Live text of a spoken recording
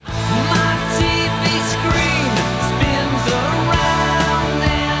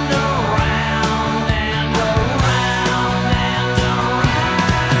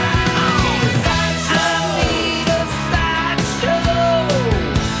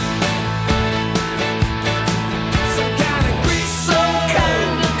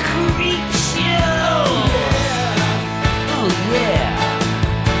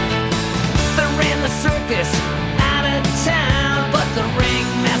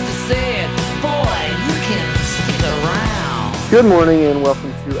Good morning and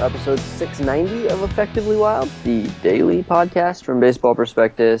welcome to episode 690 of Effectively Wild, the daily podcast from Baseball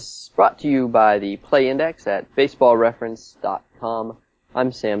Prospectus, brought to you by the Play Index at baseballreference.com.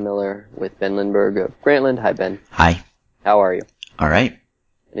 I'm Sam Miller with Ben Lindbergh of Grantland. Hi, Ben. Hi. How are you? All right.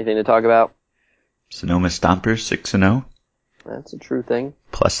 Anything to talk about? Sonoma Stompers 6-0. That's a true thing.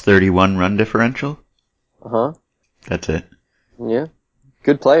 Plus 31 run differential. Uh-huh. That's it. Yeah.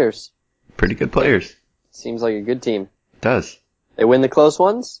 Good players. Pretty good players. Seems like a good team. It does. They win the close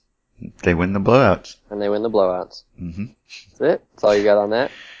ones. They win the blowouts. And they win the blowouts. Mm-hmm. That's it. That's all you got on that.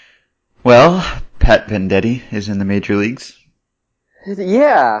 Well, Pat Venditti is in the major leagues.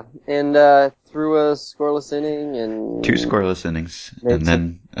 Yeah, and threw a scoreless inning and 2 scoreless innings, and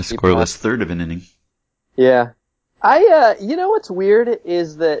then a scoreless third of an inning. Yeah. You know what's weird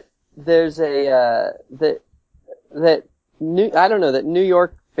is that there's that New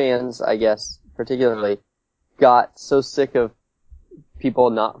York fans, I guess, particularly, got so sick of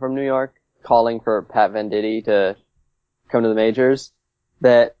people not from New York calling for Pat Venditti to come to the majors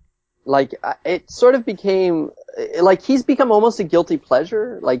that, like, it sort of became, like, he's become almost a guilty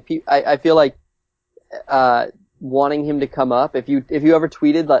pleasure. Like, I feel like, wanting him to come up, if you ever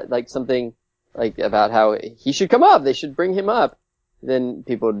tweeted, like something, like, about how he should come up, they should bring him up, then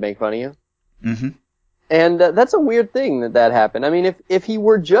people would make fun of you. Mm-hmm. And that's a weird thing that happened. I mean, if he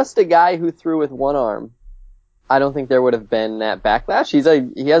were just a guy who threw with one arm, I don't think there would have been that backlash. He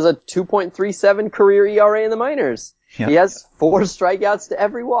has a 2.37 career ERA in the minors. Yep. He has 4 strikeouts to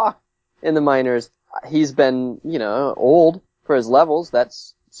every walk in the minors. He's been, old for his levels.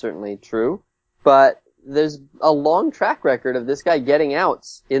 That's certainly true. But there's a long track record of this guy getting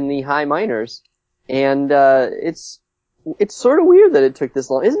outs in the high minors. And, it's sort of weird that it took this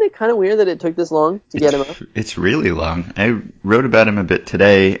long. Isn't it kind of weird that it took this long to get him up? It's really long. I wrote about him a bit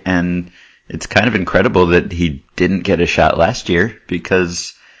today, and it's kind of incredible that he didn't get a shot last year,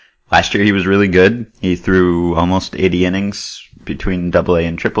 because last year he was really good. He threw almost 80 innings between AA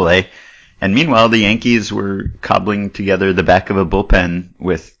and AAA. And meanwhile, the Yankees were cobbling together the back of a bullpen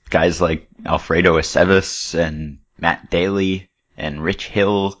with guys like Alfredo Aceves and Matt Daly and Rich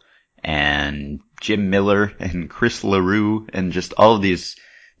Hill and Jim Miller and Chris LaRue and just all of these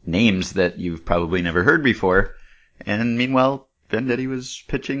names that you've probably never heard before. And meanwhile, Venditti was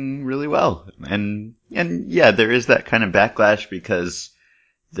pitching really well. And yeah, there is that kind of backlash because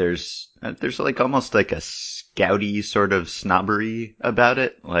there's like almost like a scouty sort of snobbery about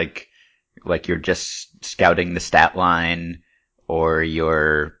it. Like you're just scouting the stat line, or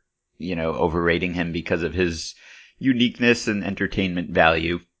you're, overrating him because of his uniqueness and entertainment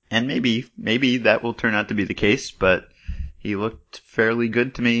value. And maybe that will turn out to be the case, but he looked fairly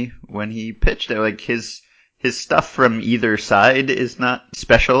good to me when he pitched. Like his stuff from either side is not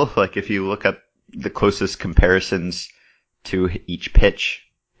special. Like if you look up the closest comparisons to each pitch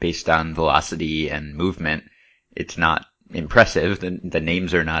based on velocity and movement, it's not impressive. The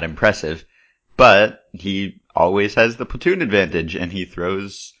names are not impressive, but he always has the platoon advantage, and he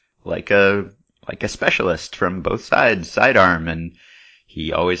throws like a specialist from both sides, sidearm, and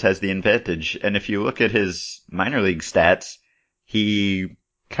he always has the advantage. And if you look at his minor league stats, he's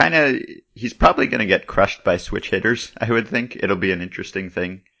probably going to get crushed by switch hitters, I would think. It'll be an interesting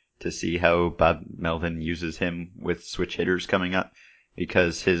thing to see how Bob Melvin uses him with switch hitters coming up,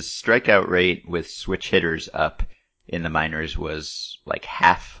 because his strikeout rate with switch hitters up in the minors was like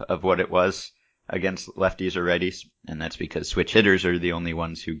half of what it was against lefties or righties. And that's because switch hitters are the only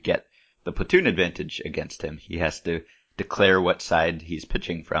ones who get the platoon advantage against him. He has to declare what side he's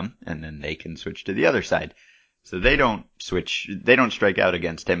pitching from, and then they can switch to the other side. So they don't strike out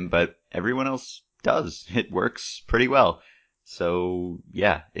against him, but everyone else does. It works pretty well. So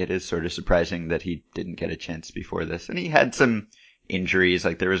yeah, it is sort of surprising that he didn't get a chance before this. And he had some injuries.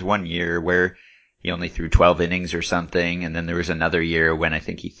 Like there was one year where he only threw 12 innings or something, and then there was another year when I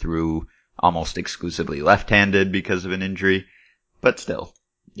think he threw almost exclusively left-handed because of an injury. But still,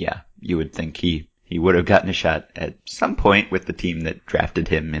 yeah, you would think he would have gotten a shot at some point with the team that drafted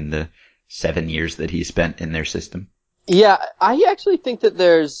him in the 7 years that he spent in their system. Yeah, I actually think that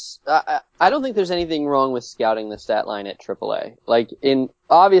I don't think there's anything wrong with scouting the stat line at AAA. Like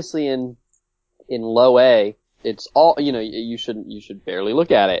obviously in low A, it's all, you should barely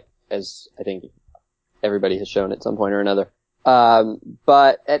look at it, as I think everybody has shown at some point or another.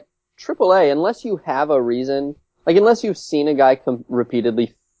 But at AAA, unless you have a reason, like unless you've seen a guy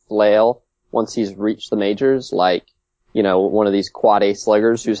repeatedly flail once he's reached the majors, like, one of these quad A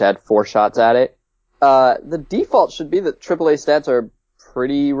sluggers who's had 4 shots at it, the default should be that AAA stats are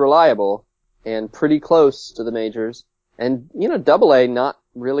pretty reliable and pretty close to the majors. And, AA not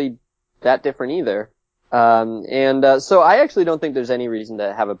really that different either. So I actually don't think there's any reason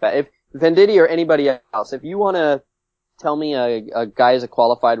to have a bet. If Venditti or anybody else, if you want to tell me a guy is a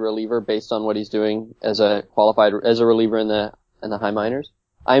qualified reliever based on what he's doing as a reliever in the high minors,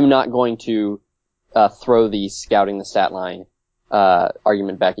 I'm not going to throw the scouting the stat line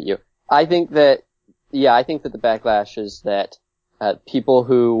argument back at you. I think that the backlash is that people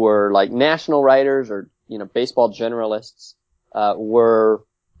who were like national writers or baseball generalists were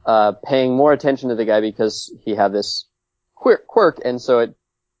paying more attention to the guy because he had this quirk, and so it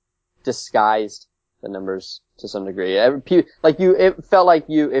disguised the numbers to some degree. It felt like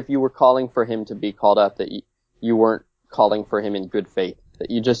if you were calling for him to be called up, that you weren't calling for him in good faith, that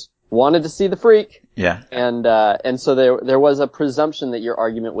you just wanted to see the freak. Yeah. And so there was a presumption that your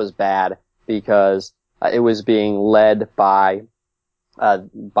argument was bad because it was being led by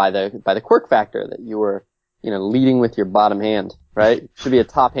the quirk factor, that you were, leading with your bottom hand, right? Should be a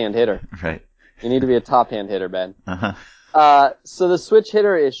top hand hitter. Right. You need to be a top hand hitter, Ben. Uh-huh. So the switch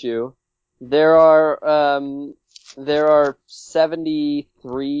hitter issue, there are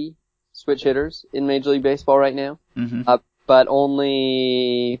 73 switch hitters in Major League Baseball right now. Mm-hmm. But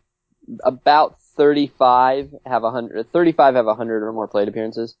only about 35 have 100 or more plate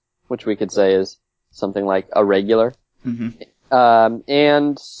appearances, which we could say is something like a regular. Mm-hmm.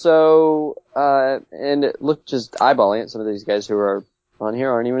 And look, just eyeballing it, some of these guys who are on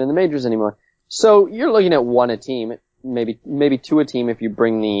here aren't even in the majors anymore. So you're looking at one a team, maybe two a team if you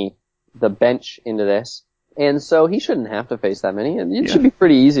bring the bench into this. And so he shouldn't have to face that many. And it should be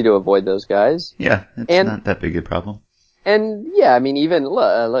pretty easy to avoid those guys. Yeah, it's not that big a problem. And yeah, I mean, even,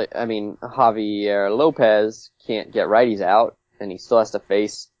 Javier Lopez can't get righties out, and he still has to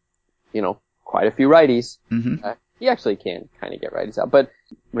face, quite a few righties. Mm-hmm. He actually can kind of get righties out, but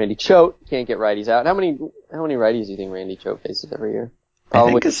Randy Choate can't get righties out. How many righties do you think Randy Choate faces every year? Probably.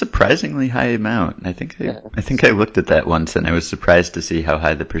 I think a surprisingly high amount. I think I looked at that once, and I was surprised to see how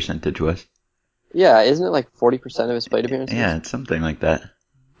high the percentage was. Yeah, isn't it like 40% of his plate appearances? Yeah, it's something like that.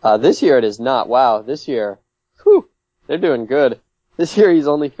 This year it is not. Wow, this year, they're doing good. This year he's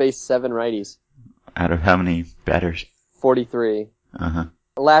only faced 7 righties. Out of how many batters? 43. Uh-huh.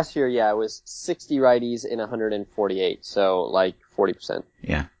 Last year, it was 60 righties in 148, so like 40%.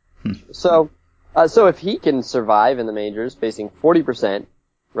 Yeah. So if he can survive in the majors facing 40%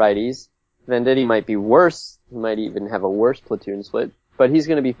 righties, Venditti might be worse. He might even have a worse platoon split, but he's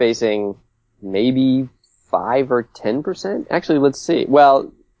going to be facing maybe 5 or 10%. Actually, let's see.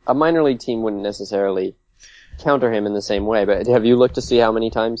 Well, a minor league team wouldn't necessarily counter him in the same way, but have you looked to see how many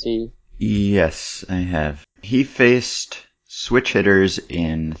times he... Yes, I have. He faced switch hitters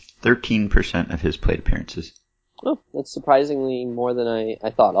in 13% of his plate appearances. Oh, that's surprisingly more than I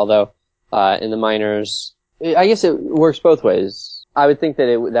thought. Although, in the minors, I guess it works both ways. I would think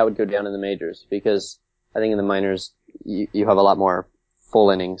that that would go down in the majors, because I think in the minors, you have a lot more full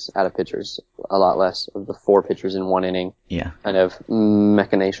innings out of pitchers, a lot less of the 4 pitchers in 1 inning. Yeah. Kind of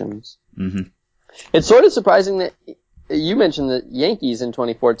machinations. Mm-hmm. It's sort of surprising that you mentioned that Yankees in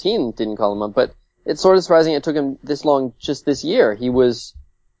 2014 didn't call him up, but it's sort of surprising it took him this long just this year. He was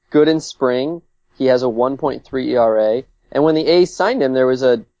good in spring. He has a 1.3 ERA. And when the A's signed him, there was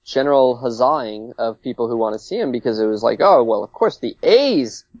a general huzzahing of people who want to see him, because it was like, oh, well, of course the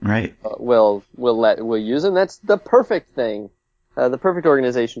A's will use him. That's the perfect thing. The perfect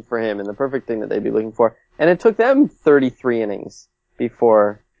organization for him, and the perfect thing that they'd be looking for. And it took them 33 innings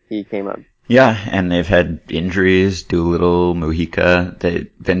before he came up. Yeah, and they've had injuries, Doolittle, Mujica.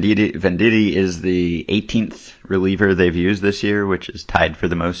 Venditti is the 18th reliever they've used this year, which is tied for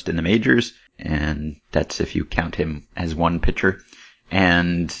the most in the majors, and that's if you count him as one pitcher.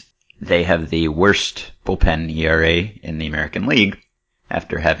 And they have the worst bullpen ERA in the American League,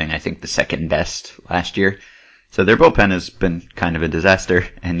 after having, I think, the second best last year. So their bullpen has been kind of a disaster,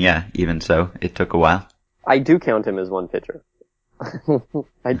 and yeah, even so, it took a while. I do count him as one pitcher.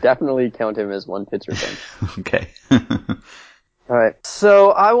 I definitely count him as one pitcher then. Okay. Alright. So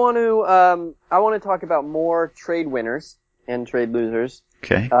I want to talk about more trade winners and trade losers.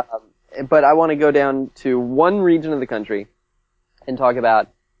 Okay. But I want to go down to one region of the country and talk about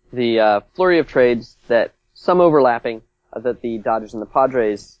the flurry of trades, that some overlapping, that the Dodgers and the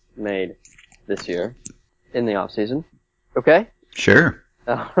Padres made this year in the offseason. Okay? Sure.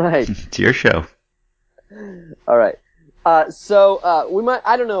 Alright. It's your show. Alright. We might,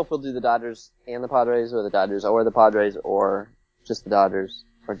 I don't know if we'll do the Dodgers and the Padres, or the Dodgers or the Padres, or just the Dodgers,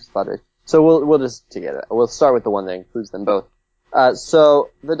 or just the Padres. So we'll just together. We'll start with the one that includes them both.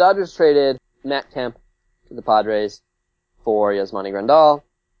 So the Dodgers traded Matt Kemp to the Padres for Yasmani Grandal,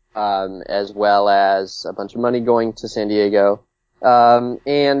 as well as a bunch of money going to San Diego,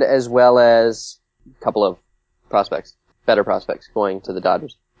 and as well as couple of prospects, better prospects, going to the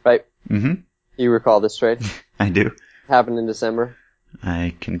Dodgers, right? Mm-hmm. You recall this trade? I do. Happened in December.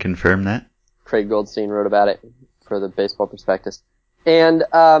 I can confirm that. Craig Goldstein wrote about it for the Baseball Prospectus. And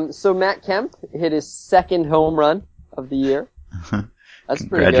so Matt Kemp hit his second home run of the year. That's pretty good.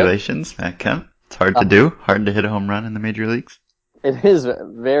 Congratulations, Matt Kemp. It's hard to do. Hard to hit a home run in the major leagues. It is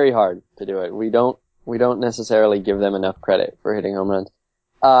very hard to do it. We don't necessarily give them enough credit for hitting home runs.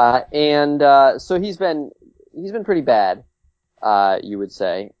 So he's been pretty bad, you would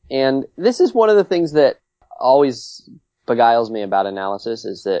say. And this is one of the things that always beguiles me about analysis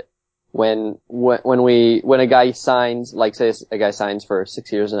is that when a guy signs, like say a guy signs for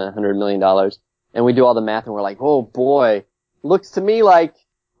 6 years and $100 million, and we do all the math and we're like, oh boy, looks to me like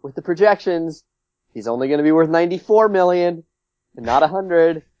with the projections, he's only going to be worth 94 million and not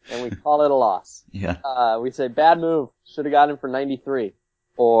 100, and we call it a loss. Yeah. We say bad move, should have got him for 93,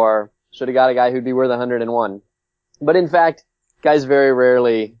 or should have got a guy who'd be worth 101. But in fact, guys very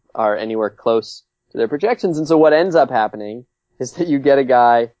rarely are anywhere close to their projections, and so what ends up happening is that you get a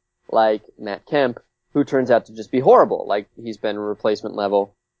guy like Matt Kemp who turns out to just be horrible. Like he's been replacement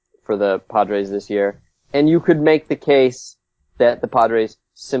level for the Padres this year, and you could make the case that the Padres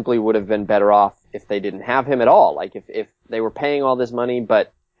simply would have been better off if they didn't have him at all. Like if they were paying all this money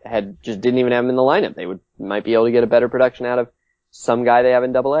but didn't even have him in the lineup, they might be able to get a better production out of some guy they have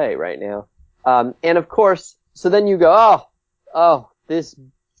in Double-A right now. And of course, so then you go, oh, this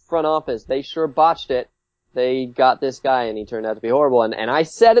front office, they sure botched it. They got this guy and he turned out to be horrible. And I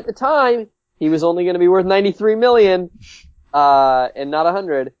said at the time he was only going to be worth 93 million, and not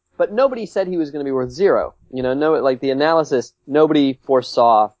 100. But nobody said he was going to be worth 0. You know, like the analysis, nobody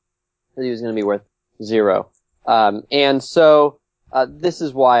foresaw that he was going to be worth 0. And so, this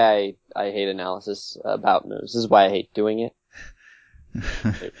is why I hate analysis about moves. This is why I hate doing it.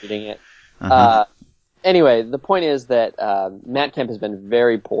 Reading it. Uh-huh. Anyway, the point is that, Matt Kemp has been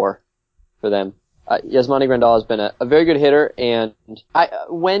very poor for them. Yasmani Grandal has been a very good hitter, and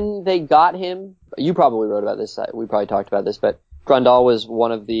when they got him, you probably wrote about this, we probably talked about this, but Grandal was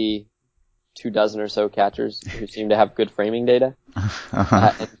one of the 24 or so catchers who seemed to have good framing data,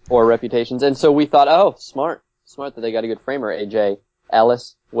 and poor reputations, and so we thought, oh, smart that they got a good framer. AJ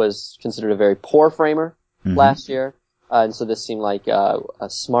Ellis was considered a very poor framer last year, and so this seemed like a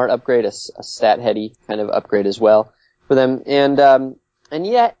smart upgrade, a stat-heady kind of upgrade as well for them, and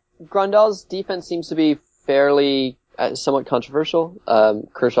yet, Grandal's defense seems to be fairly, somewhat controversial.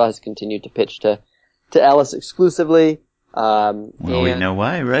 Kershaw has continued to pitch to Ellis exclusively. Well, we know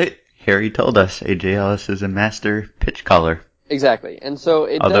why, right? Harry told us AJ Ellis is a master pitch caller. Exactly. And so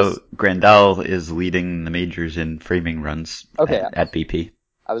Although Grandal is leading the majors in framing runs at BP.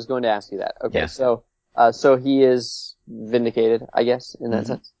 I was going to ask you that. Okay, yeah. So he is vindicated, I guess, in that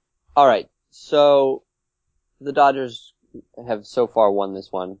sense. Alright, so the Dodgers have so far won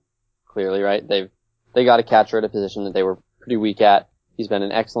this one. Clearly, right? They got a catcher at a position that they were pretty weak at. He's been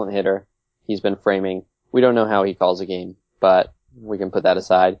an excellent hitter. He's been framing. We don't know how he calls a game, but we can put that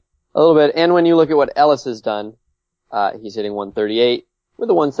aside a little bit. And when you look at what Ellis has done, he's hitting 138 with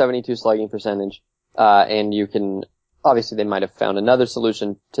a 172 slugging percentage. And you can, obviously they might have found another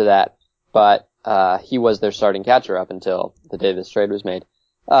solution to that, but, he was their starting catcher up until the day this trade was made.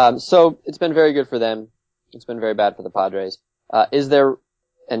 So it's been very good for them. It's been very bad for the Padres.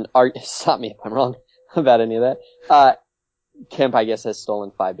 Stop me if I'm wrong about any of that. Kemp, I guess, has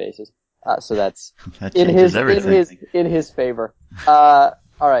stolen 5 bases. So that's that in his favor.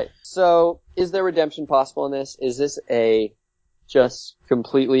 Alright. So is there redemption possible in this? Is this a just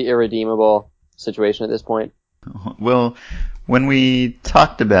completely irredeemable situation at this point? Well, when we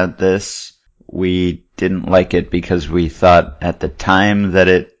talked about this, we didn't like it because we thought at the time that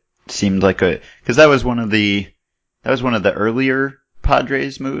it seemed like because that was one of the earlier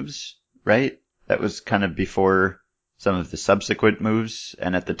Padres moves, right? That was kind of before some of the subsequent moves,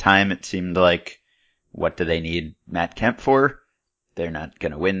 and at the time it seemed like, what do they need Matt Kemp for? They're not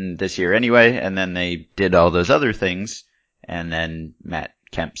gonna win this year anyway, and then they did all those other things, and then Matt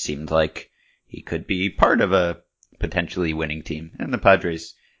Kemp seemed like he could be part of a potentially winning team. And the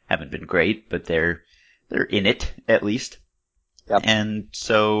Padres haven't been great, but they're in it, at least. Yep. And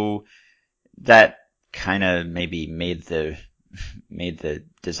so that kind of maybe made the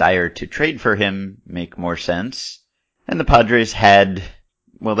desire to trade for him make more sense. And the Padres had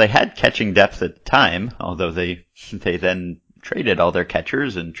catching depth at the time, although they then traded all their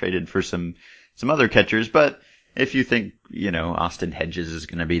catchers and traded for some other catchers. But if you think, Austin Hedges is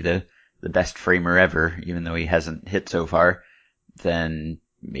going to be the best framer ever, even though he hasn't hit so far, then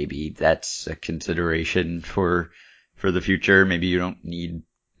maybe that's a consideration for the future. Maybe you don't need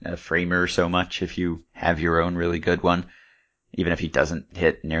a framer so much if you have your own really good one, even if he doesn't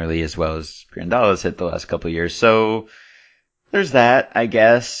hit nearly as well as Grandal has hit the last couple of years. So there's that, I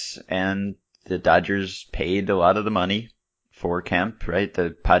guess. And the Dodgers paid a lot of the money for Kemp, right?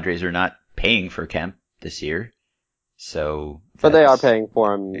 The Padres are not paying for Kemp this year. So, but they are paying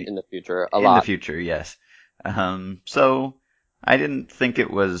for him in the future a lot. In the future, yes. So I didn't think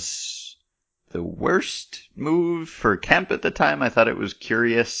it was the worst move for Kemp at the time. I thought it was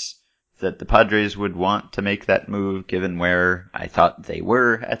curious that the Padres would want to make that move given where I thought they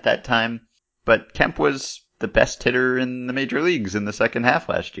were at that time. But Kemp was the best hitter in the major leagues in the second half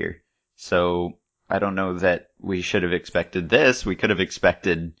last year. So I don't know that we should have expected this. We could have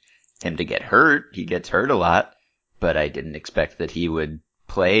expected him to get hurt. He gets hurt a lot. But I didn't expect that he would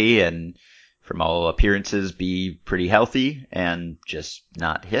play and, from all appearances, be pretty healthy and just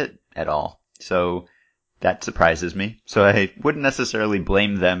not hit at all. So that surprises me. So I wouldn't necessarily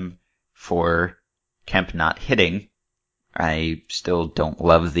blame them for Kemp not hitting. I still don't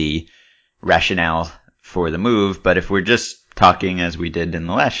love the rationale for the move, but if we're just talking, as we did in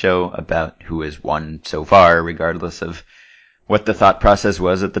the last show, about who has won so far, regardless of what the thought process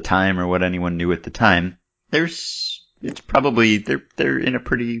was at the time or what anyone knew at the time, it's probably they're in a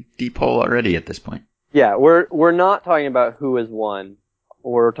pretty deep hole already at this point. Yeah, we're not talking about who has won.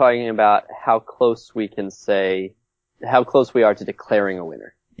 We're talking about how close we are to declaring a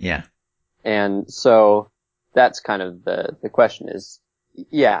winner. Yeah. And so that's kind of the question is,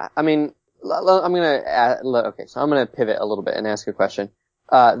 yeah, I mean, I'm gonna pivot a little bit and ask a question.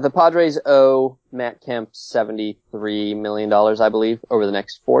 The Padres owe Matt Kemp $73 million, I believe, over the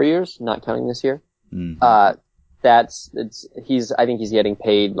next 4 years, not counting this year. Mm-hmm. I think he's getting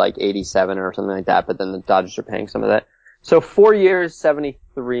paid like 87 or something like that, but then the Dodgers are paying some of that. So 4 years,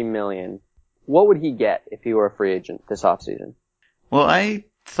 $73 million. What would he get if he were a free agent this offseason? Well, I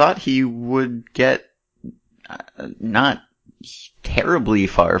thought he would get not terribly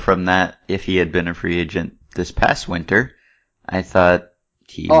far from that if he had been a free agent this past winter. I thought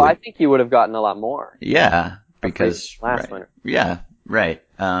I think he would have gotten a lot more. Yeah, because last winter. Yeah, right.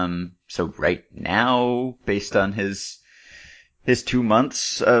 So right now, based on his 2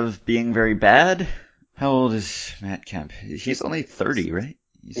 months of being very bad, how old is Matt Kemp? He's only 30, right?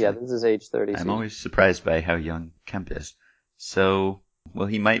 This is age 30. I'm always surprised by how young Kemp is. So, well,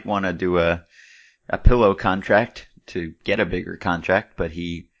 he might want to do a pillow contract to get a bigger contract, but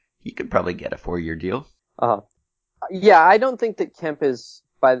he could probably get a 4-year deal. Yeah, I don't think that Kemp is,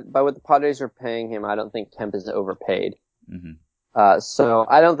 by what the Padres are paying him, I don't think Kemp is overpaid. Mm-hmm. So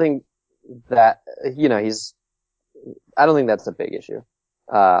I don't think that, I don't think that's a big issue.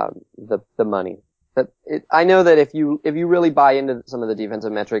 The money. But I know that if you really buy into some of the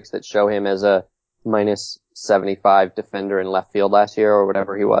defensive metrics that show him as a minus 75 defender in left field last year or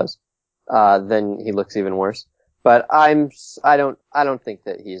whatever he was, then he looks even worse. But I don't think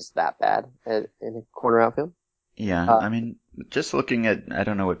that he's that bad in a corner outfield. Yeah, I mean, just looking at, I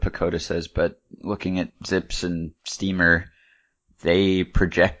don't know what Pacoda says, but looking at Zips and Steamer, they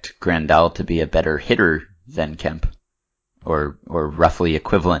project Grandal to be a better hitter than Kemp, or roughly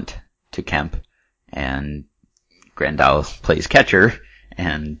equivalent to Kemp, and Grandal plays catcher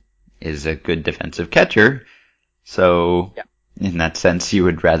and is a good defensive catcher, so in that sense, you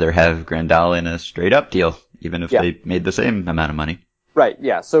would rather have Grandal in a straight up deal, even if they made the same amount of money. Right,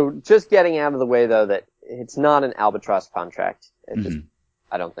 yeah. So just getting out of the way, though, that it's not an albatross contract.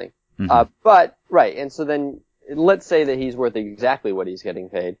 I don't think. Mm-hmm. But, right, and so then, let's say that he's worth exactly what he's getting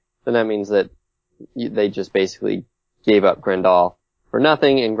paid. Then that means that they just basically gave up Grandal for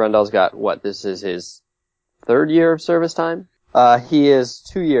nothing, and Grandal's got, this is his 3rd year of service time? He is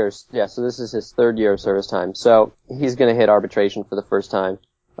 2 years. Yeah, so this is his 3rd year of service time. So he's gonna hit arbitration for the first time,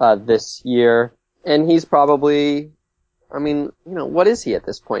 this year. And he's probably, what is he at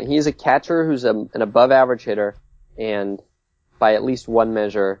this point? He's a catcher who's an above average hitter, and by at least one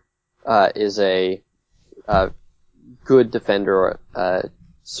measure, is a good defender, or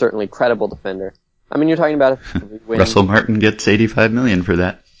certainly credible defender. I mean, you're talking about Russell Martin gets $85 million for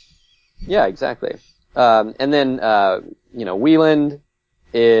that. Yeah, exactly. And then, Wieland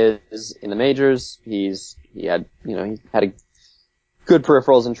is in the majors. He had a good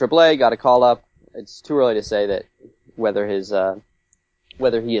peripherals in AAA, got a call up. It's too early to say that whether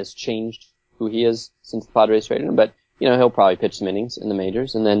he has changed who he is since the Padres traded him, but, he'll probably pitch some innings in the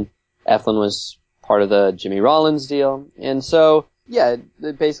majors. And then Eflin was part of the Jimmy Rollins deal. And so, yeah,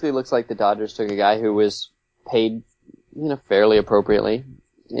 it basically looks like the Dodgers took a guy who was paid, fairly appropriately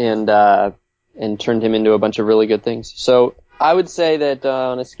and turned him into a bunch of really good things. So I would say that,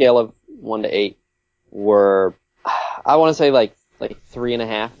 on a scale of 1 to 8, I want to say like like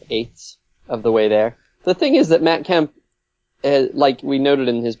 3.5/8 of the way there. The thing is that Matt Kemp, like we noted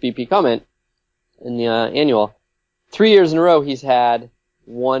in his BP comment in the annual, 3 years in a row he's had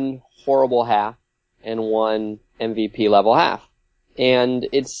one horrible half and one MVP level half. And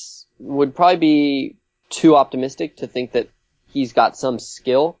would probably be too optimistic to think that he's got some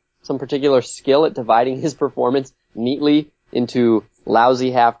particular skill at dividing his performance neatly into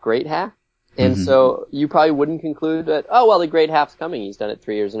lousy half, great half. And so you probably wouldn't conclude that, oh, well, the great half's coming. He's done it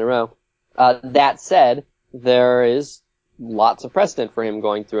 3 years in a row. That said, there is lots of precedent for him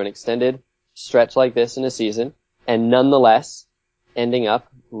going through an extended stretch like this in a season and nonetheless ending up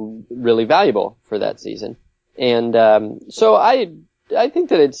really valuable for that season. And so I think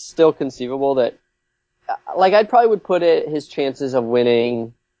that it's still conceivable that, like, I probably would put his chances of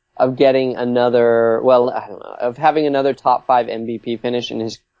getting another, well, I don't know, of having another top 5 MVP finish in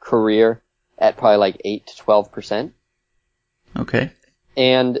his career at probably like 8 to 12%. Okay.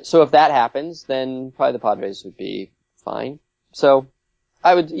 And so if that happens, then probably the Padres would be fine. So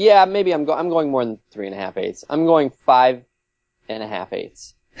maybe I'm going more than 3.5/8. I'm going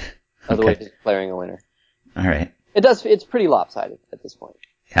 5.5/8 of the way he's declaring a winner. All right. It's pretty lopsided at this point.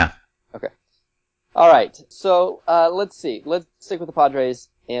 Yeah. Okay. All right. So, let's see. Let's stick with the Padres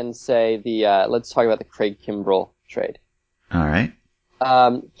and say let's talk about the Craig Kimbrel trade. All right.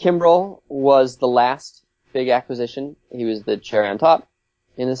 Kimbrel was the last big acquisition. He was the cherry on top,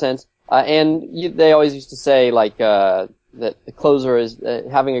 in a sense. They always used to say, like, that the closer is,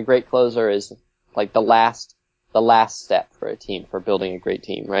 having a great closer is, like, the last step for a team, for building a great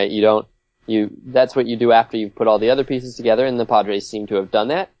team, right? That's what you do after you've put all the other pieces together, and the Padres seem to have done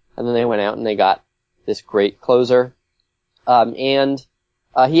that. And then they went out and they got this great closer.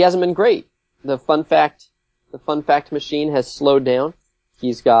 He hasn't been great. The fun fact machine has slowed down.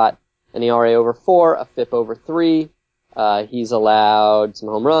 He's got an ERA over 4, a FIP over 3. He's allowed some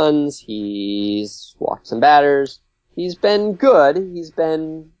home runs. He's walked some batters. He's been good. He's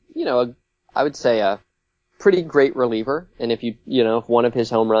been, I would say a pretty great reliever. And if if one of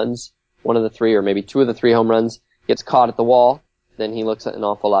his home runs, one of the 3 or maybe 2 of the 3 home runs gets caught at the wall, then he looks an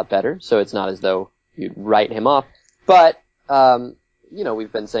awful lot better. So it's not as though you'd write him off. But,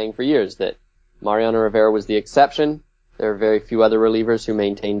 we've been saying for years that Mariano Rivera was the exception. There are very few other relievers who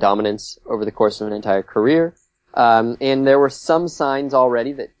maintain dominance over the course of an entire career. And there were some signs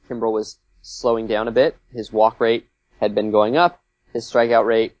already that Kimbrel was slowing down a bit. His walk rate had been going up. His strikeout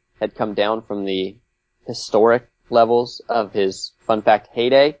rate had come down from the historic levels of his fun fact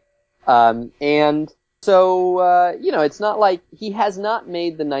heyday. And so, it's not like he has not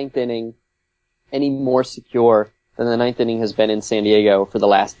made the 9th inning any more secure than the 9th inning has been in San Diego for the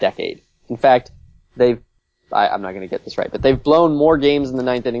last decade. In fact, I'm not going to get this right, but they've blown more games in the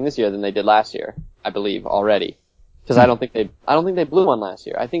 9th inning this year than they did last year, I believe, already. Because I don't think they blew one last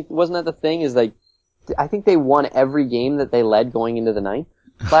year. Wasn't that the thing, I think they won every game that they led going into the 9th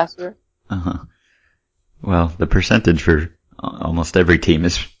last year? Uh-huh. Well, the percentage for almost every team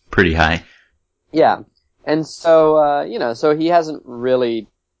is pretty high. Yeah. And so, so he hasn't really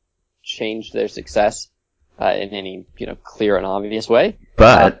changed their success, in any, clear and obvious way.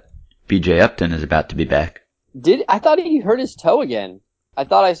 But BJ Upton is about to be back. I thought he hurt his toe again. I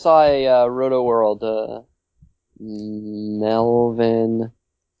thought I saw a, Roto World, Melvin.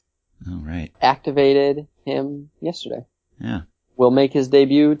 Oh, right. Activated him yesterday. Yeah. Will make his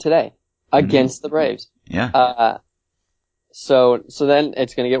debut today against the Braves. Yeah. So then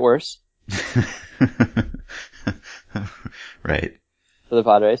it's going to get worse. Right. For the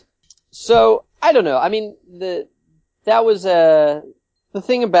Padres. So, I don't know. I mean, the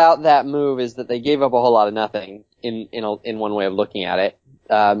thing about that move is that they gave up a whole lot of nothing in one way of looking at it.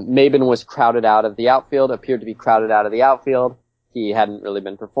 Maben was crowded out of the outfield, appeared to be crowded out of the outfield. He hadn't really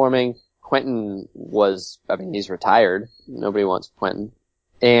been performing. Quentin he's retired. Nobody wants Quentin.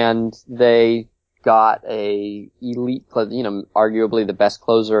 And they got a elite, arguably the best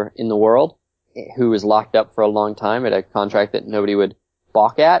closer in the world, who was locked up for a long time at a contract that nobody would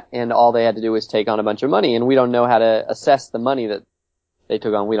balk at, and all they had to do was take on a bunch of money, and we don't know how to assess the money that they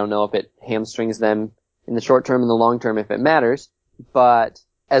took on. We don't know if it hamstrings them in the short term and the long term, if it matters. But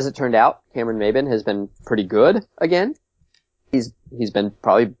as it turned out, Cameron Maben has been pretty good again. He's been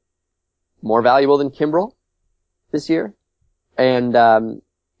probably more valuable than Kimbrel this year. And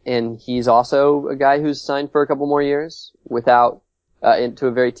he's also a guy who's signed for a couple more years without, into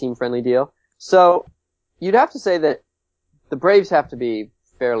a very team-friendly deal. So, you'd have to say that the Braves have to be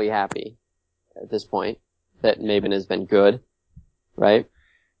fairly happy at this point that Maben has been good, right?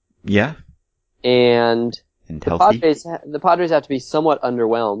 Yeah. And healthy. The Padres have to be somewhat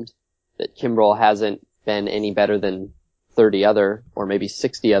underwhelmed that Kimbrel hasn't been any better than 30 other, or maybe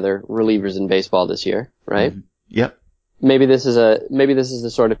 60 other relievers in baseball this year, right? Mhm. Yep. Maybe this is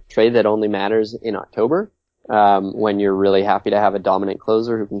the sort of trade that only matters in October, when you're really happy to have a dominant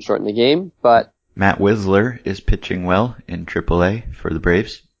closer who can shorten the game. But Matt Wisler is pitching well in AAA for the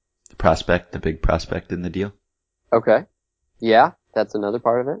Braves. The big prospect in the deal. okay, yeah, that's another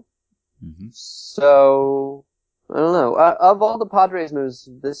part of it. Mm-hmm. So I don't know. Of all the Padres moves,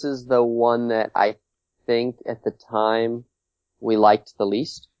 this is the one that I think at the time we liked the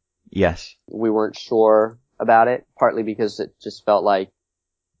least. Yes. We weren't sure about it, partly because it just felt like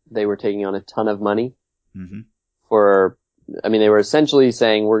they were taking on a ton of money Mm-hmm. they were essentially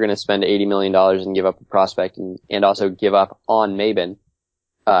saying we're going to spend $80 million and give up a prospect and also give up on Maben,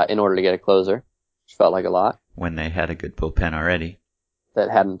 in order to get a closer, which felt like a lot. When they had a good bullpen already.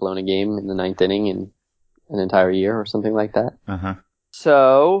 That hadn't blown a game in the ninth inning in an entire year or something like that. Uh-huh.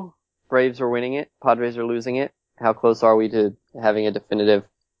 So, Braves are winning it, Padres are losing it. How close are we to having a definitive,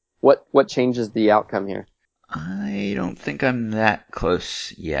 what changes the outcome here? I don't think I'm that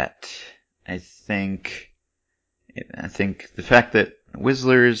close yet. I think the fact that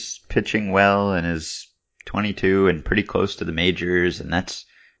Whistler's pitching well and is 22 and pretty close to the majors, and that's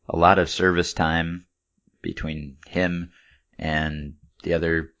a lot of service time between him and the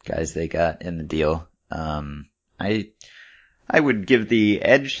other guys they got in the deal. I would give the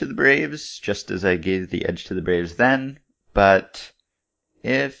edge to the Braves, just as I gave the edge to the Braves then, but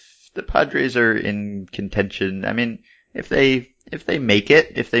if the Padres are in contention, if they make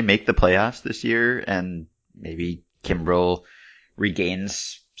the playoffs this year and maybe Kimbrel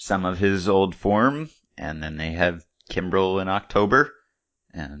regains some of his old form, and then they have Kimbrel in October,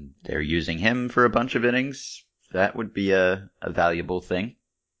 and they're using him for a bunch of innings, that would be a valuable thing.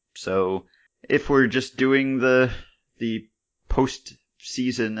 So if we're just doing the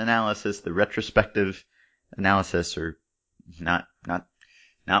post-season analysis, the retrospective analysis, or not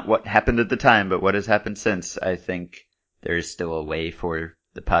what happened at the time, but what has happened since, I think there is still a way for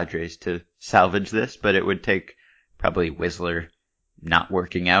the Padres to salvage this, but it would take probably Whistler not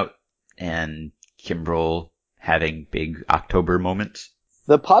working out and Kimbrel having big October moments.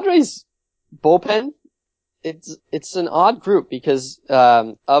 The Padres bullpen, it's an odd group because,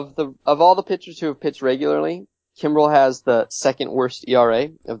 of all the pitchers who have pitched regularly, Kimbrel has the second worst ERA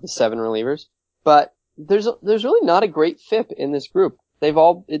of the 7 relievers, but there's really not a great FIP in this group.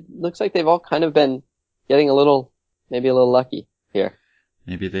 It looks like they've all kind of been getting maybe a little lucky here.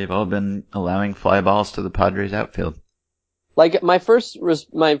 Maybe they've all been allowing fly balls to the Padres outfield. Like, my first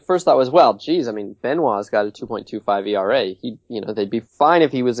thought was, well, geez, Benoit's got a 2.25 ERA. They'd be fine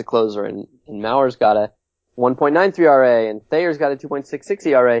if he was a closer, and Mauer's got a 1.93 ERA, and Thayer's got a 2.66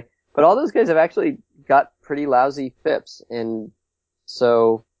 ERA, but all those guys have actually got pretty lousy FIPs, and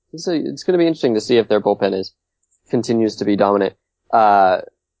so it's going to be interesting to see if their bullpen continues to be dominant,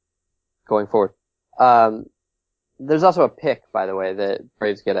 going forward. There's also a pick, by the way, that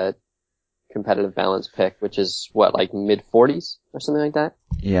Braves get a competitive balance pick, which is like mid-40s or something like that?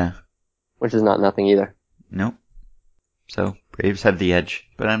 Yeah. Which is not nothing either. Nope. So Braves have the edge,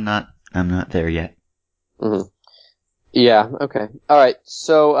 but I'm not there yet. Mm-hmm. Yeah, okay. Alright,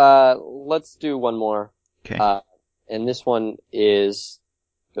 so, let's do one more. Okay. And this one goes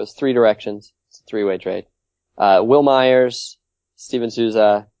 3 directions. It's a 3-way trade. Will Myers, Steven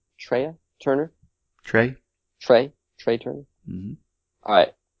Souza, Trey Turner? Trey Turner? Mm-hmm.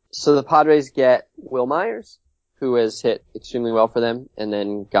 Alright. So the Padres get Will Myers, who has hit extremely well for them and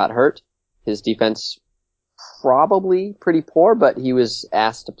then got hurt. His defense probably pretty poor, but he was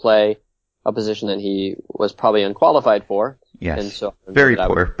asked to play a position that he was probably unqualified for. Yes. And so very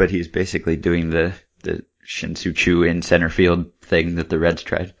poor, but he's basically doing the Shin-Soo Choo in center field thing that the Reds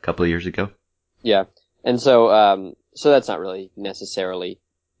tried a couple of years ago. Yeah. And so that's not really necessarily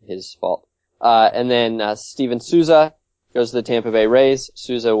his fault. And then, Steven Souza goes to the Tampa Bay Rays.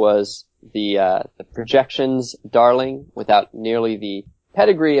 Souza was the projections darling without nearly the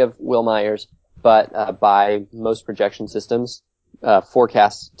pedigree of Will Myers, but, by most projection systems,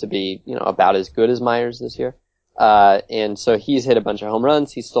 forecast to be, about as good as Myers this year. And so he's hit a bunch of home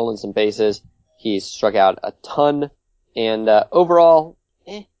runs. He's stolen some bases. He's struck out a ton. And, overall,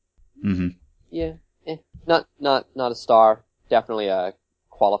 Mm-hmm. yeah, not a star. Definitely a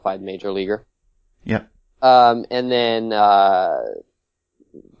qualified major leaguer. Yep. And then,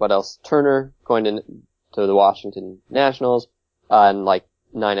 what else? Turner going to the Washington Nationals, and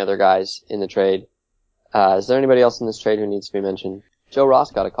 9 other guys in the trade. Is there anybody else in this trade who needs to be mentioned? Joe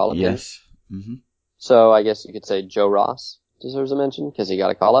Ross got a call up. Yes. Mm-hmm. So I guess you could say Joe Ross deserves a mention because he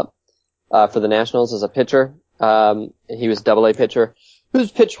got a call up, for the Nationals as a pitcher. He was a Double-A pitcher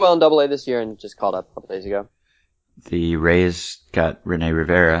who's pitched well in Double-A this year and just called up a couple days ago. The Rays got Rene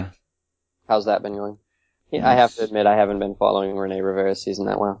Rivera. How's that been going? I have to admit, I haven't been following Rene Rivera's season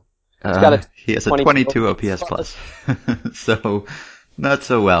that well. He has a 22 OPS plus. So, not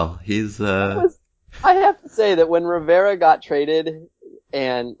so well. I have to say that when Rivera got traded,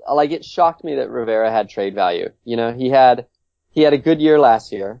 and like it shocked me that Rivera had trade value. You know, he had a good year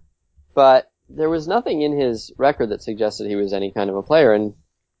last year, but there was nothing in his record that suggested he was any kind of a player. And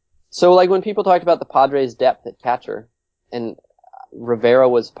so, like when people talked about the Padres' depth at catcher, and Rivera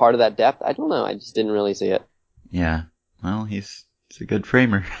was part of that depth, I don't know. I just didn't really see it. Yeah. Well, he's a good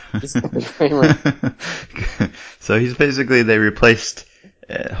framer. He's a good framer. So they replaced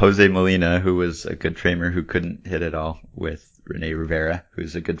Jose Molina, who was a good framer who couldn't hit at all, with Rene Rivera,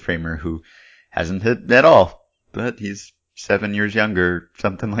 who's a good framer who hasn't hit at all, but he's 7 years younger,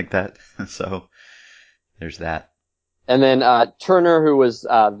 something like that. So there's that. And then Turner, who was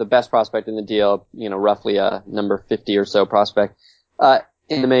the best prospect in the deal, you know, roughly a number 50 or so prospect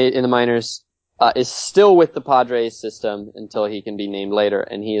in the minors, is still with the Padres system until he can be named later,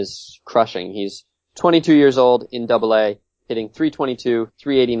 and he is crushing. He's 22 years old in Double-A, hitting .322,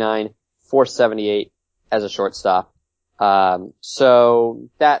 .389, .478 as a shortstop. So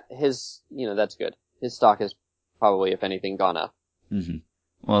that's good. His stock has probably, if anything, gone up. Mm-hmm.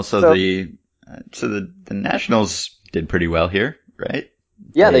 Well, so the Nationals did pretty well here, right?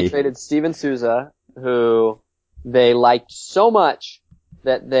 Yeah, they traded Steven Souza, who they liked so much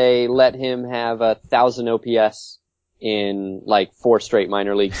that they let him have 1,000 OPS in like 4 straight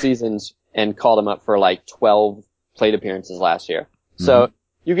minor league seasons and called him up for like 12 plate appearances last year. Mm-hmm. So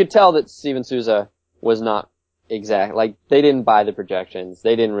you could tell that Steven Souza was not they didn't buy the projections.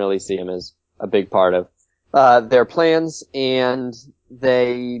 They didn't really see him as a big part of their plans, and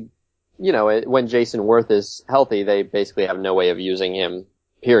they, you know, when Jason Worth is healthy, they basically have no way of using him,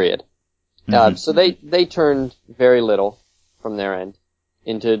 period. Mm-hmm. So they turned very little from their end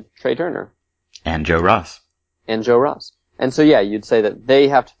into Trey Turner. And Joe Ross. And so yeah, you'd say that they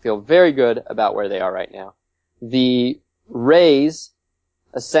have to feel very good about where they are right now. The Rays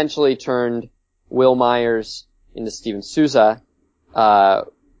essentially turned Will Myers into Steven Souza,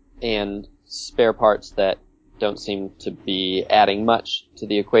 and spare parts that don't seem to be adding much to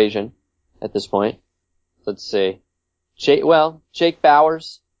the equation at this point. Let's see. Jake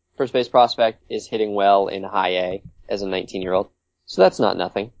Bauers, first base prospect, is hitting well in high A as a 19-year-old. So that's not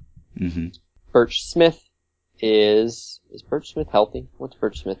nothing. Mm-hmm. Birch Smith is Birch Smith healthy? What's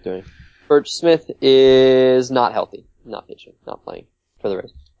Birch Smith doing? Birch Smith is not healthy. Not pitching. Not playing for the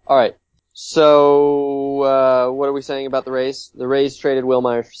Rays. Alright. So, what are we saying about the Rays? The Rays traded Will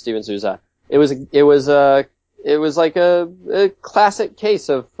Myers for Steven Souza. It was like a classic case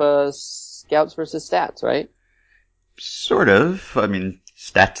of, scouts versus stats, right? Sort of. I mean,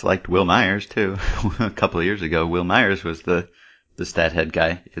 stats liked Will Myers too. A couple of years ago, Will Myers was the stat head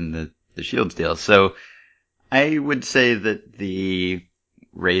guy in the Shields deal. So I would say that the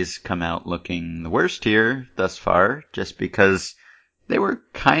Rays come out looking the worst here thus far, just because they were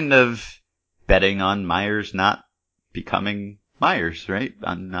kind of betting on Myers not becoming Myers, right?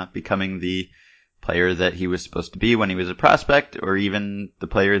 On not becoming the player that he was supposed to be when he was a prospect, or even the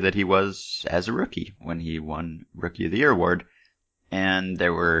player that he was as a rookie when he won Rookie of the Year award. And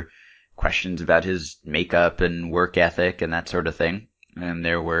there were questions about his makeup and work ethic and that sort of thing. And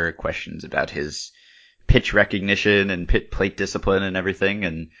there were questions about his pitch recognition and plate discipline and everything.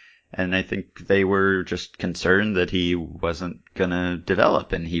 And I think they were just concerned that he wasn't gonna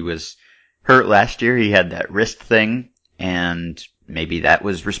develop. And he was hurt last year. He had that wrist thing, and maybe that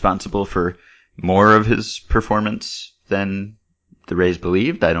was responsible for more of his performance than the Rays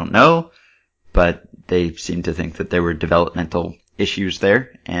believed. I don't know. But they seem to think that there were developmental issues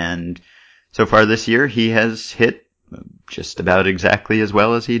there. And so far this year, he has hit just about exactly as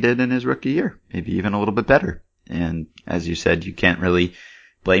well as he did in his rookie year. Maybe even a little bit better. And as you said, you can't really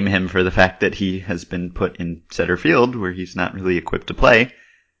blame him for the fact that he has been put in center field where he's not really equipped to play.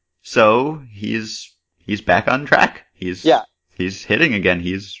 So he's back on track. He's hitting again.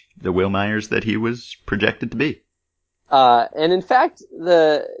 He's the Will Myers that he was projected to be. And in fact,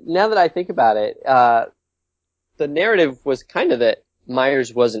 now that I think about it, the narrative was kind of that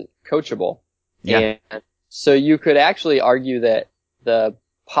Myers wasn't coachable. Yeah. And so you could actually argue that the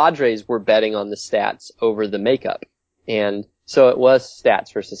Padres were betting on the stats over the makeup. And so it was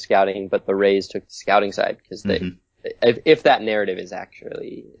stats versus scouting, but the Rays took the scouting side because if that narrative is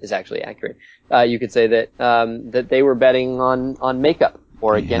actually accurate, you could say that they were betting on makeup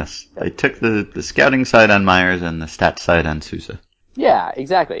or against. Yes, they took the scouting side on Myers and the stats side on Souza. Yeah,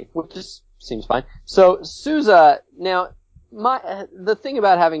 exactly. Which just seems fine. So Souza, now the thing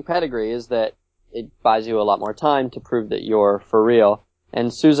about having pedigree is that it buys you a lot more time to prove that you're for real.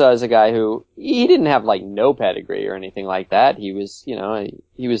 And Souza is a guy who, he didn't have like no pedigree or anything like that. He was,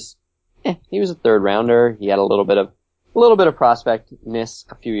 he was a third rounder. He had a little bit of prospect miss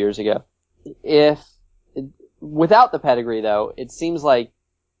a few years ago. Without the pedigree though, it seems like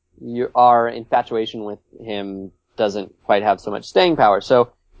our infatuation with him doesn't quite have so much staying power.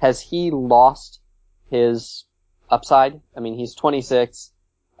 So has he lost his upside? I mean, he's 26,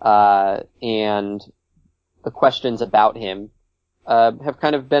 and the questions about him have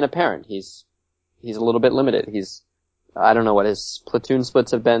kind of been apparent. He's a little bit limited. I don't know what his platoon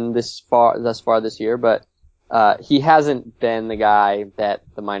splits have been thus far this year, but he hasn't been the guy that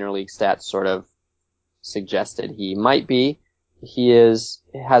the minor league stats sort of suggested he might be. He has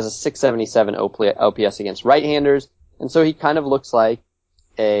a 677 OPS against right-handers, and so he kind of looks like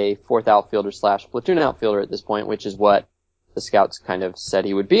a fourth outfielder / platoon outfielder at this point, which is what the scouts kind of said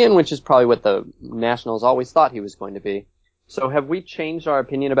he would be, and which is probably what the Nationals always thought he was going to be. So have we changed our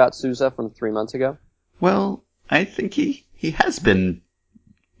opinion about Souza from 3 months ago? Well, I think he has been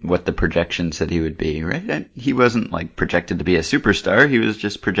what the projection said he would be, right? He wasn't like projected to be a superstar. He was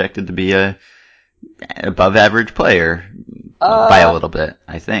just projected to be a above average player by a little bit,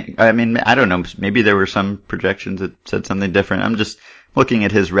 I think. I mean, I don't know. Maybe there were some projections that said something different. I'm just looking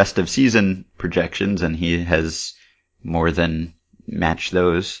at his rest of season projections, and he has more than matched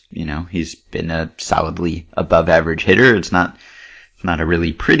those. He's been a solidly above average hitter. It's not a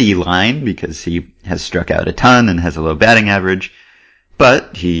really pretty line because he has struck out a ton and has a low batting average,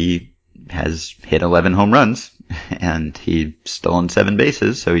 but he has hit 11 home runs and he's stolen 7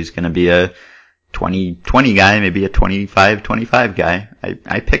 bases. So he's going to be a 20-20 guy, maybe a 25-25 guy.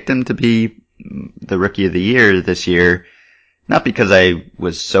 I picked him to be the rookie of the year this year, not because I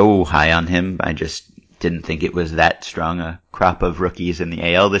was so high on him. I just didn't think it was that strong a crop of rookies in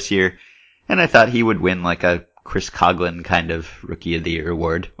the AL this year. And I thought he would win like a Chris Coughlin kind of rookie of the year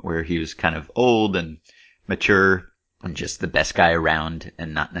award, where he was kind of old and mature and just the best guy around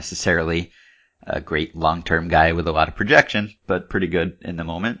and not necessarily a great long-term guy with a lot of projection, but pretty good in the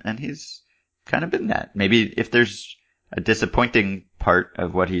moment. And he's kind of been that. Maybe if there's a disappointing part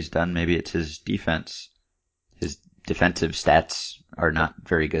of what he's done, maybe it's his defense. His defensive stats are not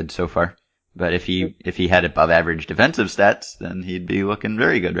very good so far. But if he had above average defensive stats, then he'd be looking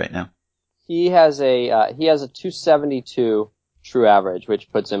very good right now. He has a 272 true average,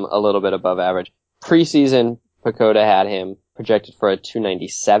 which puts him a little bit above average. Preseason, Pacoda had him projected for a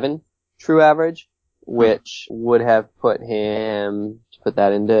 297 true average, which would have put him, to put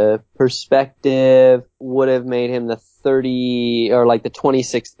that into perspective, would have made him the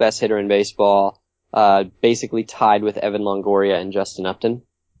 26th best hitter in baseball, basically tied with Evan Longoria and Justin Upton,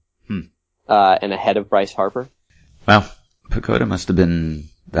 and ahead of Bryce Harper. Well, Pacoda must have been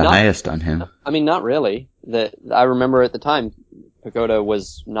the highest on him. I mean, not really. I remember at the time, Pacoda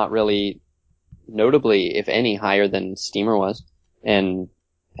was not really notably, if any, higher than Steamer was, and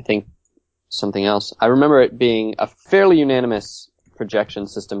I think something else. I remember it being a fairly unanimous projection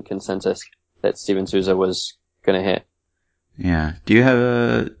system consensus that Steven Souza was going to hit. Yeah. Do you have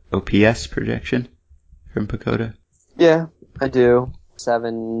a OPS projection from Pacoda? Yeah, I do.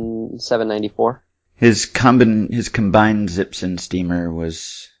 794. His combined Zips and Steamer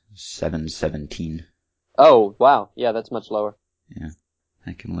was 717. Oh, wow. Yeah, that's much lower. Yeah.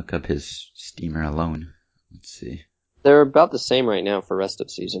 I can look up his Steamer alone. Let's see. They're about the same right now for rest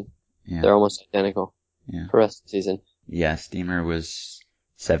of season. Yeah. They're almost identical. Yeah. For rest of season. Yeah, Steamer was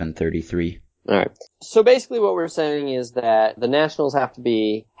 733. All right. So basically what we're saying is that the Nationals have to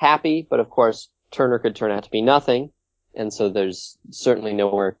be happy, but of course Turner could turn out to be nothing, and so there's certainly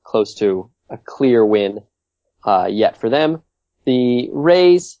nowhere close to a clear win yet for them. The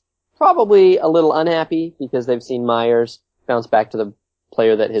Rays probably a little unhappy because they've seen Myers bounce back to the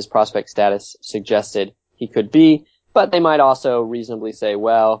player that his prospect status suggested he could be, but they might also reasonably say,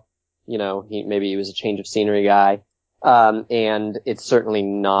 well, maybe he was a change of scenery guy, and it's certainly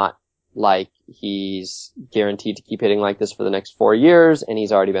not like he's guaranteed to keep hitting like this for the next 4 years, and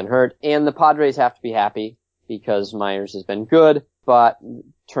he's already been hurt. And the Padres have to be happy because Myers has been good, but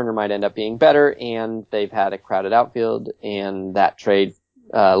Turner might end up being better, and they've had a crowded outfield, and that trade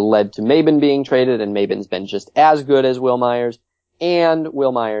led to Maben being traded, and Maben's been just as good as Will Myers, and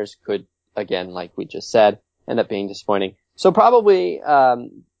Will Myers could, again, like we just said, end up being disappointing. So probably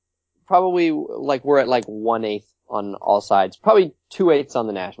like we're at like 1/8 on all sides, probably 2/8 on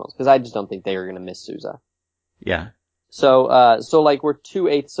the Nationals, because I just don't think they are going to miss Souza. Yeah. So like we're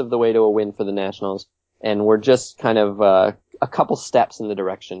 2/8 of the way to a win for the Nationals, and we're just kind of a couple steps in the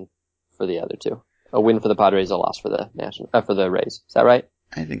direction for the other two. A win for the Padres, a loss for the for the Rays. Is that right?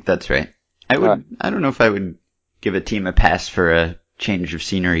 I think that's right. I don't know if I would give a team a pass for a change of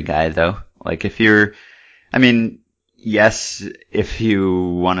scenery guy though. Like yes, if you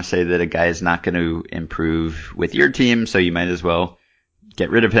want to say that a guy is not going to improve with your team, so you might as well get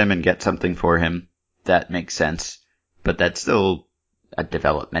rid of him and get something for him. That makes sense. But that's still a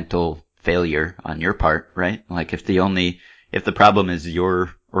developmental failure on your part, right? Like if the problem is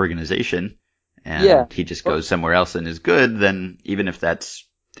your organization and he just goes somewhere else and is good, then even if that's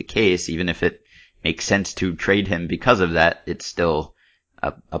the case, even if it makes sense to trade him because of that, it's still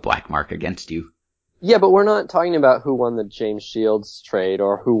a black mark against you. Yeah, but we're not talking about who won the James Shields trade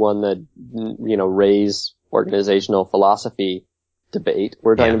or who won the, Ray's organizational philosophy debate.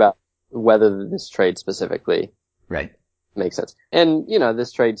 We're talking about whether this trade specifically makes sense. And,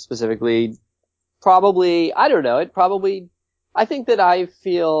 this trade specifically probably, I don't know, I think that I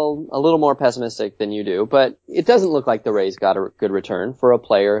feel a little more pessimistic than you do, but it doesn't look like the Rays got a good return for a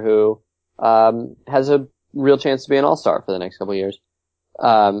player who, has a real chance to be an all-star for the next couple of years.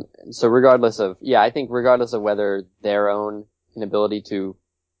 So regardless of whether their own inability to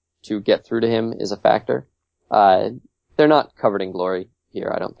get through to him is a factor, they're not covered in glory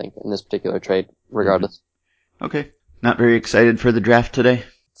here, I don't think, in this particular trade, regardless. Mm-hmm. Okay. Not very excited for the draft today?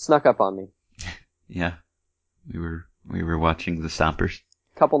 Snuck up on me. Yeah. We were watching the Stompers.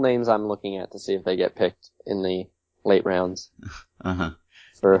 Couple names I'm looking at to see if they get picked in the late rounds. Uh-huh.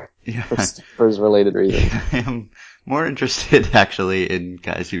 For Spurs related reasons. I am more interested actually in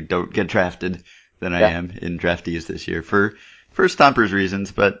guys who don't get drafted than I am in draftees this year for Stompers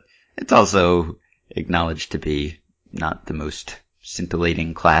reasons, but it's also acknowledged to be not the most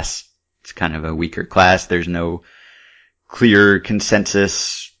scintillating class. It's kind of a weaker class. There's no clear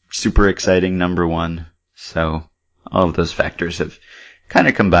consensus, super exciting number one. So all of those factors have kind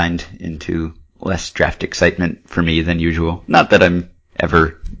of combined into less draft excitement for me than usual. Not that I'm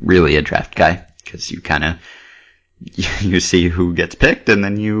ever really a draft guy, because you see who gets picked and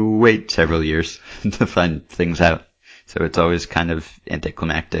then you wait several years to find things out. So it's always kind of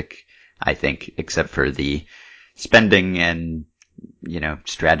anticlimactic, I think, except for the spending and,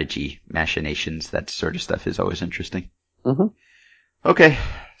 strategy machinations. That sort of stuff is always interesting. Mm-hmm. Okay.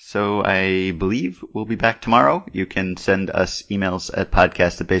 So I believe we'll be back tomorrow. You can send us emails at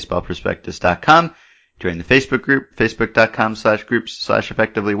podcast@baseballprospectus.com. Join the Facebook group,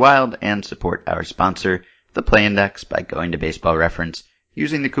 facebook.com/groups/effectivelywild, and support our sponsor, The Play Index, by going to Baseball Reference,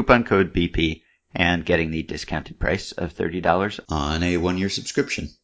 using the coupon code BP, and getting the discounted price of $30 on a 1-year subscription.